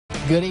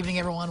Good evening,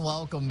 everyone.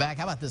 Welcome back.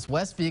 How about this?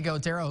 West Vigo,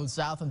 Terre Haute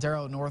South, and Terre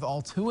Haute North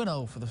all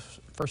 2-0 for the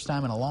first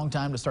time in a long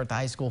time to start the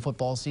high school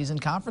football season.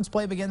 Conference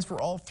play begins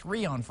for all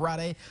three on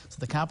Friday, so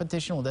the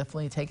competition will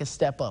definitely take a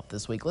step up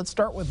this week. Let's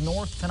start with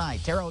North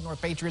tonight. Terre Haute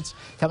North Patriots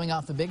coming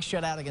off the big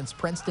shutout against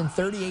Princeton,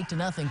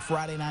 38-0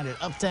 Friday night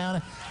at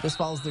Uptown. This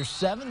follows their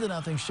 7-0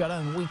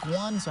 shutout in week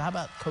one. So how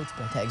about Coach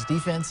Bontag's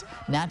defense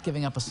not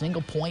giving up a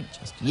single point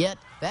just yet?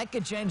 That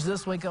could change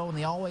this week, though, when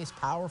the always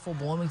powerful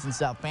Bloomington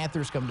South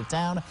Panthers come to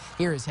town.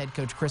 Here is head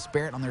coach Chris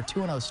Barrett on their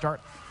 2-0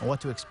 start and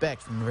what to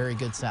expect from a very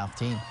good South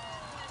team.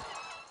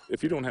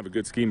 If you don't have a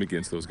good scheme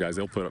against those guys,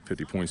 they'll put up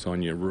 50 points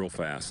on you real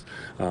fast.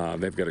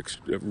 They've got a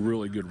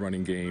really good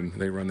running game.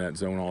 They run that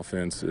zone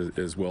offense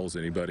as well as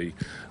anybody.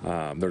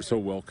 They're so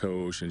well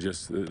coached, and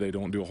just they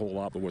don't do a whole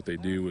lot, but what they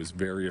do is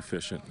very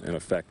efficient and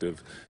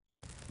effective.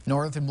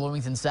 North and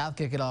Bloomington South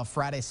kick it off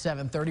Friday,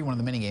 7:30. One of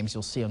the many games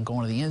you'll see on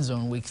Going to the End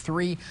Zone week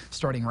 3,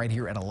 starting right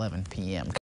here at 11 p.m.